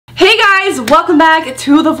guys, welcome back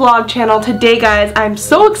to the vlog channel. Today guys, I'm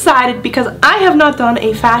so excited because I have not done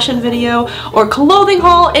a fashion video or clothing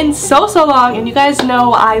haul in so long, and you guys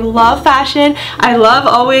know I love fashion. I love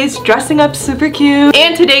always dressing up super cute,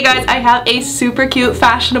 and today guys I have a super cute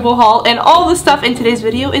fashionable haul, and all the stuff in today's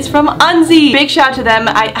video is from Unzzy. Big shout out to them.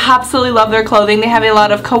 I absolutely love their clothing. They have a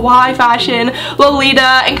lot of kawaii fashion,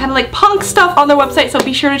 Lolita, and kind of like punk stuff on their website, so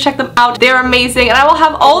be sure to check them out. They're amazing, and I will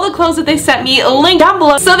have all the clothes that they sent me linked down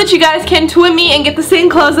below so that you guys can twin me and get the same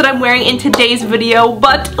clothes that I'm wearing in today's video.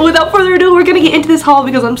 But without further ado, we're gonna get into this haul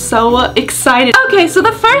because I'm so excited. Okay, so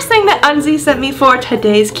the first thing that Unzzy sent me for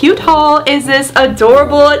today's cute haul is this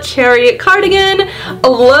adorable cherry cardigan.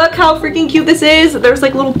 Look how freaking cute this is. There's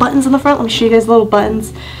like little buttons on the front. Let me show you guys the little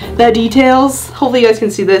buttons, the details. Hopefully you guys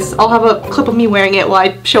can see this. I'll have a clip of me wearing it while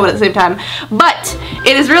I show it at the same time. But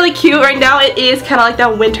it is really cute. Right now it is kind of like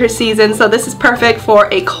that winter season, so this is perfect for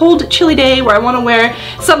a cold, chilly day where I want to wear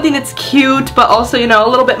something that's cute but also, you know, a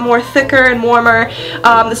little bit more thicker and warmer.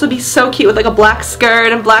 This would be so cute with like a black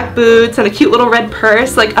skirt and black boots and a cute little red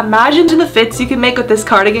purse. Like, imagine the fits you can make with this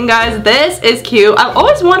cardigan, guys. This is cute. I've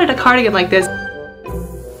always wanted a cardigan like this.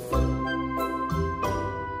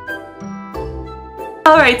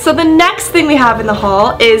 Alright, so the next thing we have in the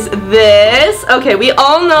haul is this. Okay, we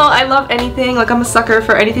all know I love anything, like I'm a sucker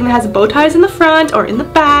for anything that has bow ties in the front or in the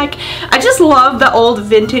back. I just love the old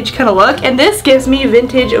vintage kind of look, and this gives me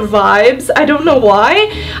vintage vibes. I don't know why.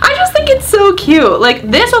 I just think it's so cute. Like,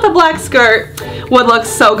 this with a black skirt would look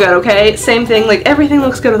so good, okay? Same thing, like everything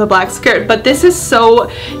looks good with a black skirt, but this is so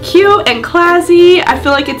cute and classy. I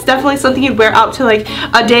feel like it's definitely something you'd wear out to like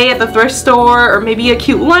a day at the thrift store or maybe a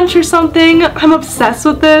cute lunch or something. I'm obsessed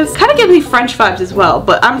with this. Kind of gives me French vibes as well,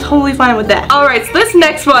 but I'm totally fine with that. Alright, so this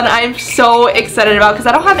next one I'm so excited about because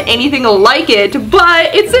I don't have anything like it,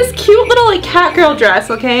 but it's this cute little like cat girl dress,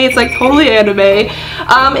 okay? It's like totally anime.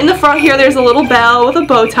 In the front here there's a little bell with a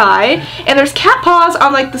bow tie, and there's cat paws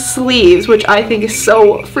on like the sleeves, which I think is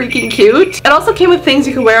so freaking cute. It also came with things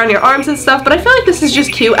you can wear on your arms and stuff, but I feel like this is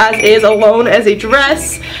just cute as is alone as a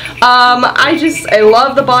dress. I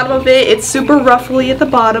love the bottom of it. It's super ruffly at the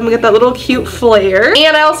bottom. We got that little cute flare.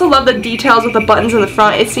 And I also love the details with the buttons in the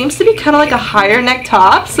front. It seems to be kind of like a higher neck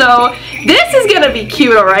top, so this is gonna be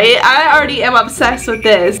cute, alright? I already am obsessed with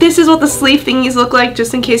this. This is what the sleeve thingies look like,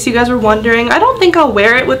 just in case you guys were wondering. I don't think I'll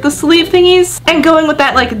wear it with the sleeve thingies. And going with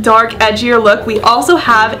that like dark, edgier look, we also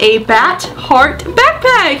have a bat heart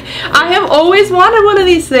backpack. I have always wanted one of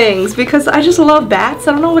these things because I just love bats.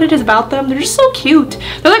 I don't know what it is about them. They're just so cute.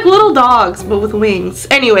 They're like little dogs but with wings.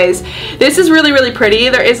 Anyways, this is really pretty.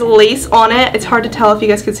 There is lace on it. It's hard to tell if you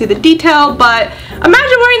guys can see the detail, but imagine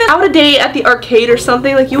wearing this out a day at the arcade or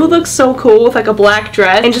something. Like, you would look so cool with like a black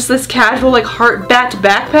dress and just this casual like heart bat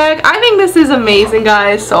backpack. I think this is amazing,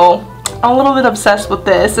 guys, so I'm a little bit obsessed with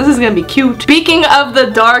this. This is gonna be cute. Speaking of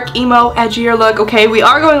the dark, emo, edgier look, okay, we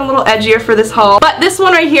are going a little edgier for this haul, but this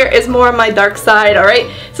one right here is more on my dark side,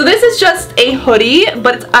 alright? So this is just a hoodie,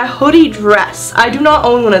 but it's a hoodie dress. I do not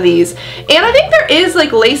own one of these. And I think there is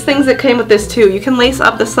like lace things that came with this too. You can lace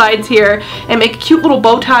up the sides here and make cute little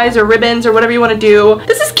bow ties or ribbons or whatever you want to do.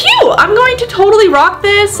 This is cute! I'm going to totally rock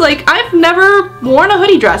this. Like, I've never worn a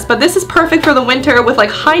hoodie dress, but this is perfect for the winter with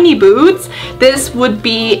like high knee boots. This would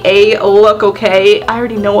be a look, okay? I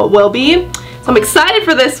already know it will be. So I'm excited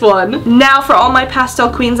for this one. Now for all my pastel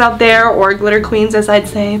queens out there, or glitter queens as I'd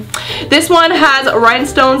say. This one has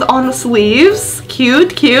rhinestones on the sleeves.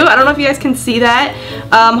 Cute, cute. I don't know if you guys can see that.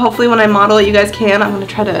 Hopefully when I model it you guys can. I'm gonna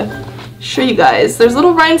try to show you guys. There's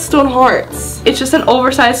little rhinestone hearts. It's just an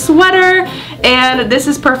oversized sweater, and this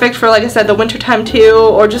is perfect for, like I said, the winter time too,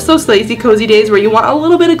 or just those lazy cozy days where you want a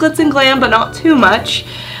little bit of glitz and glam but not too much.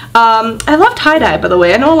 I love tie-dye, by the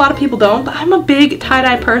way. I know a lot of people don't, but I'm a big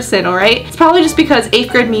tie-dye person, alright? It's probably just because 8th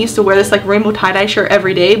grade me used to wear this like rainbow tie-dye shirt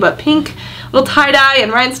every day, but pink, little tie-dye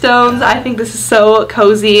and rhinestones. I think this is so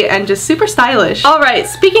cozy and just super stylish. Alright,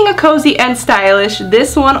 speaking of cozy and stylish,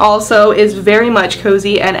 this one also is very much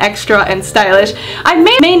cozy and extra and stylish. I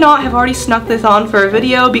may not have already snuck this on for a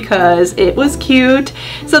video because it was cute.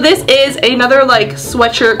 So this is another like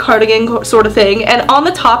sweatshirt cardigan sort of thing, and on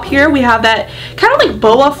the top here we have that kind of like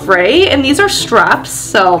boa fray, and these are straps,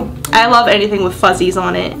 so I love anything with fuzzies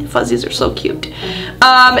on it. Fuzzies are so cute.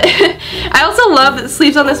 I also love that the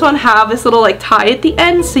sleeves on this one have this little like tie at the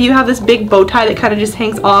end, so you have this big bow tie that kind of just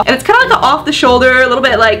hangs off, and it's kind of like an off the shoulder, a little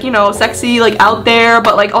bit like, you know, sexy, like out there,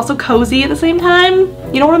 but like also cozy at the same time.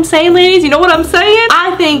 You know what I'm saying, ladies? You know what I'm saying?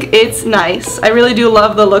 I think it's nice. I really do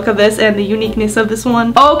love the look of this and the uniqueness of this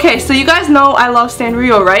one. Okay, so you guys know I love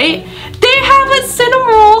Sanrio, right? They have a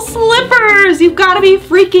Cinnamoroll slippers! You've got to be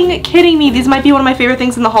freaking kidding me. These might be one of my favorite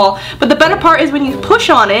things in the haul, but the better part is when you push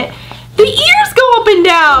on it, the ears go up and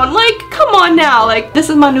down. Like, come on now. Like, this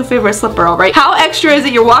is my new favorite slipper, alright? How extra is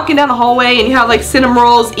it? You're walking down the hallway and you have like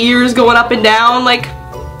Cinnamoroll's ears going up and down. Like,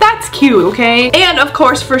 that's cute, okay? And of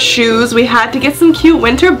course for shoes, we had to get some cute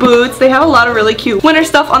winter boots. They have a lot of really cute winter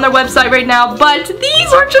stuff on their website right now, but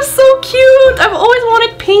these are just so cute. I've always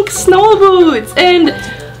wanted pink snow boots, and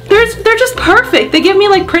they're just perfect. They give me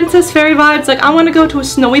like Princess Fairy vibes. Like, I want to go to a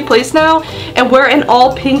snowy place now and wear an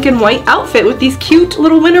all pink and white outfit with these cute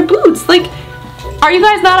little winter boots. Like, are you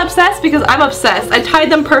guys not obsessed? Because I'm obsessed. I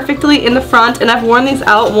tied them perfectly in the front and I've worn these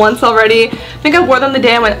out once already. I think I wore them the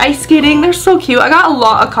day I went ice skating. They're so cute. I got a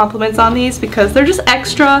lot of compliments on these because they're just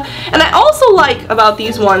extra. And I also like about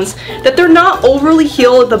these ones that they're not overly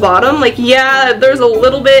heeled at the bottom. Like, yeah, there's a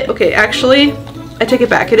little bit. Okay, actually, I take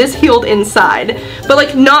it back. It is heeled inside, but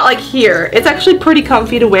like not like here. It's actually pretty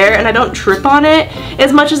comfy to wear and I don't trip on it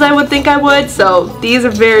as much as I would think I would, so these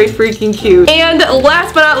are very freaking cute. And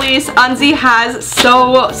last but not least, Unzzy has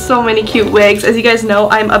so many cute wigs. As you guys know,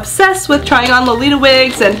 I'm obsessed with trying on Lolita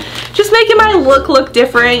wigs and just making my look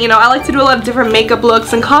different. You know, I like to do a lot of different makeup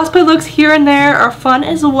looks, and cosplay looks here and there are fun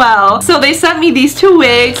as well. So they sent me these two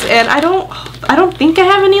wigs, and I don't think I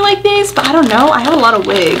have any like these, but I don't know. I have a lot of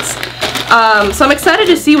wigs. So I'm excited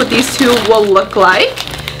to see what these two will look like.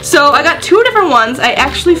 So I got two different ones. I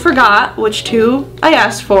actually forgot which two I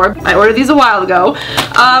asked for. I ordered these a while ago.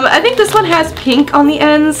 I think this one has pink on the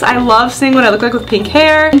ends. I love seeing what I look like with pink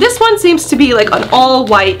hair. And this one seems to be like an all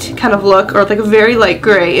white kind of look, or like a very light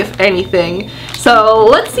gray if anything. So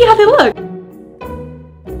let's see how they look.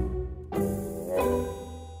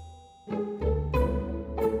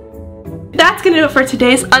 That's gonna do it for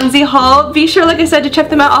today's Unzzy haul. Be sure, like I said, to check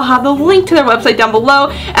them out. I'll have the link to their website down below,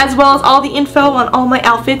 as well as all the info on all my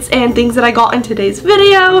outfits and things that I got in today's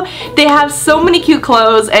video. They have so many cute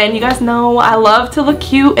clothes, and you guys know I love to look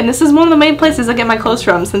cute, and this is one of the main places I get my clothes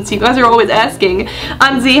from, since you guys are always asking.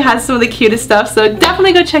 Unzzy has some of the cutest stuff, so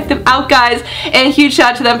definitely go check them out, guys. And a huge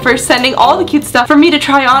shout out to them for sending all the cute stuff for me to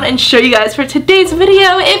try on and show you guys for today's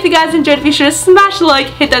video. If you guys enjoyed it, be sure to smash the like,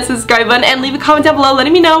 hit that subscribe button, and leave a comment down below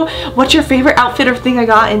letting me know what your favorite outfit or thing I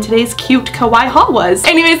got in today's cute kawaii haul was.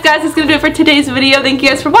 Anyways, guys, that's gonna do it for today's video. Thank you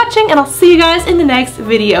guys for watching, and I'll see you guys in the next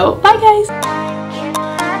video. Bye, guys!